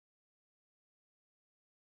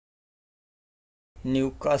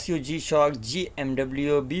New Casio G-Shock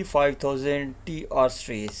GMW-B5000TR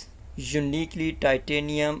series. Uniquely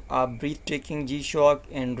titanium, a breathtaking G-Shock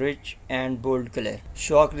in rich and bold color.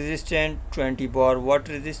 Shock resistant, 20 bar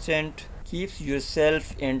water resistant, keeps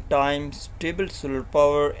yourself in time, stable solar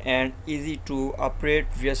power and easy to operate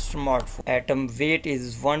via smartphone. Atom weight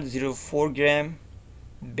is 104 gram.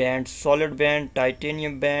 Band solid band,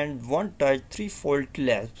 titanium band, one touch 3-fold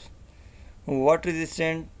clasp. Water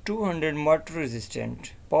resistant, 200 water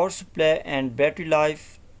resistant. Power supply and battery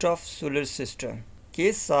life, tough solar system.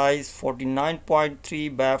 Case size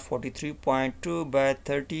 49.3 by 43.2 by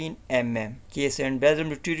 13 mm. Case and bezel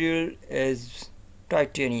material is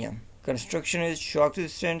titanium. Construction is shock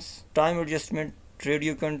resistance. Time adjustment,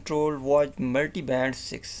 radio control, watch multi-band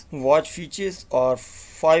 6. Watch features are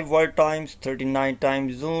 5 world times, 39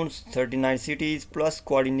 time zones, 39 cities plus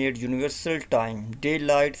coordinate universal time,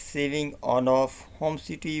 daylight saving on off, home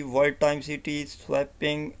city, world time cities,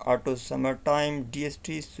 swapping, auto summer time,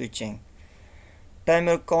 DST switching.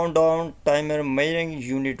 Timer countdown, timer measuring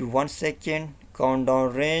unit 1 second,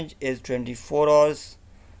 countdown range is 24 hours,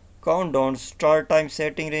 countdown start time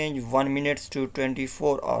setting range 1 minutes to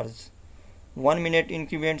 24 hours. 1 minute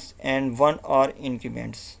increments and 1 hour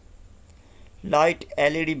increments. Light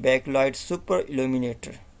LED backlight super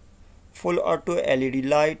illuminator. Full auto LED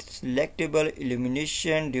light, selectable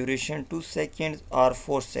illumination, duration 2 seconds or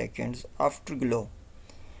 4 seconds, afterglow.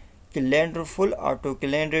 Calendar full auto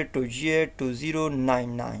calendar to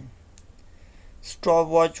GA2099.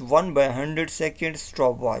 Stopwatch 1 by 100 seconds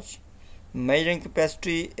stopwatch. Measuring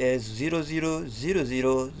capacity is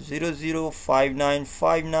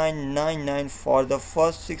 000000595999 for the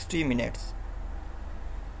first 60 minutes.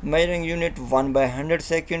 Measuring unit 1 by 100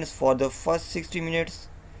 seconds for the first 60 minutes,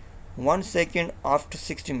 1 second after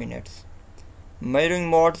 60 minutes. Measuring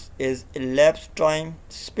modes is elapsed time,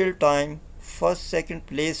 spill time, first second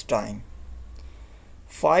place time.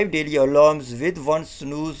 5 daily alarms with 1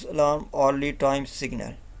 snooze alarm early time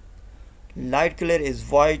signal. Light color is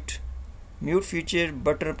white. Mute feature,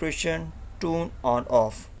 button operation, tune on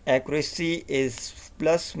off. Accuracy is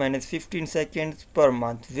plus minus 15 seconds per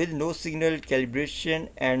month with no signal calibration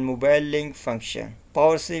and mobile link function.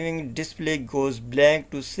 Power saving display goes blank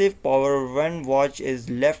to save power when watch is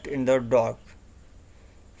left in the dark.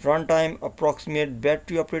 Runtime approximate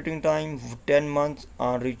battery operating time 10 months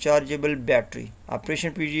on rechargeable battery.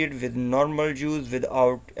 Operation period with normal use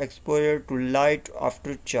without exposure to light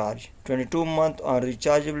after charge. 22 months on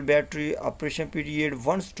rechargeable battery. Operation period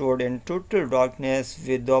once stored in total darkness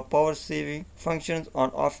with the power saving functions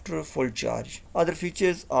on after full charge. Other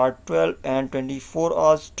features are 12 and 24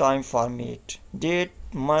 hours time format. Date,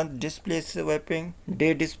 month display swapping,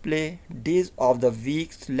 day display, days of the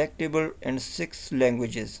week selectable in 6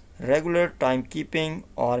 languages, regular timekeeping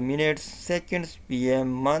or minutes, seconds,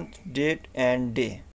 PM, month, date and day.